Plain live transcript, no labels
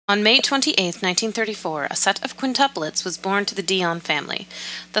On May 28, 1934, a set of quintuplets was born to the Dionne family.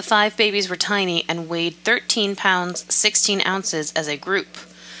 The 5 babies were tiny and weighed 13 pounds 16 ounces as a group.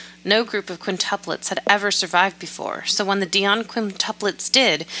 No group of quintuplets had ever survived before, so when the Dionne quintuplets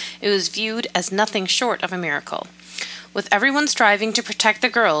did, it was viewed as nothing short of a miracle. With everyone striving to protect the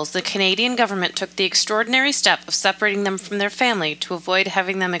girls, the Canadian government took the extraordinary step of separating them from their family to avoid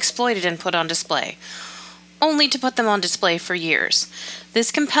having them exploited and put on display, only to put them on display for years. This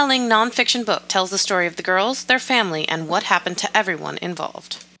compelling non-fiction book tells the story of the girls, their family, and what happened to everyone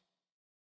involved.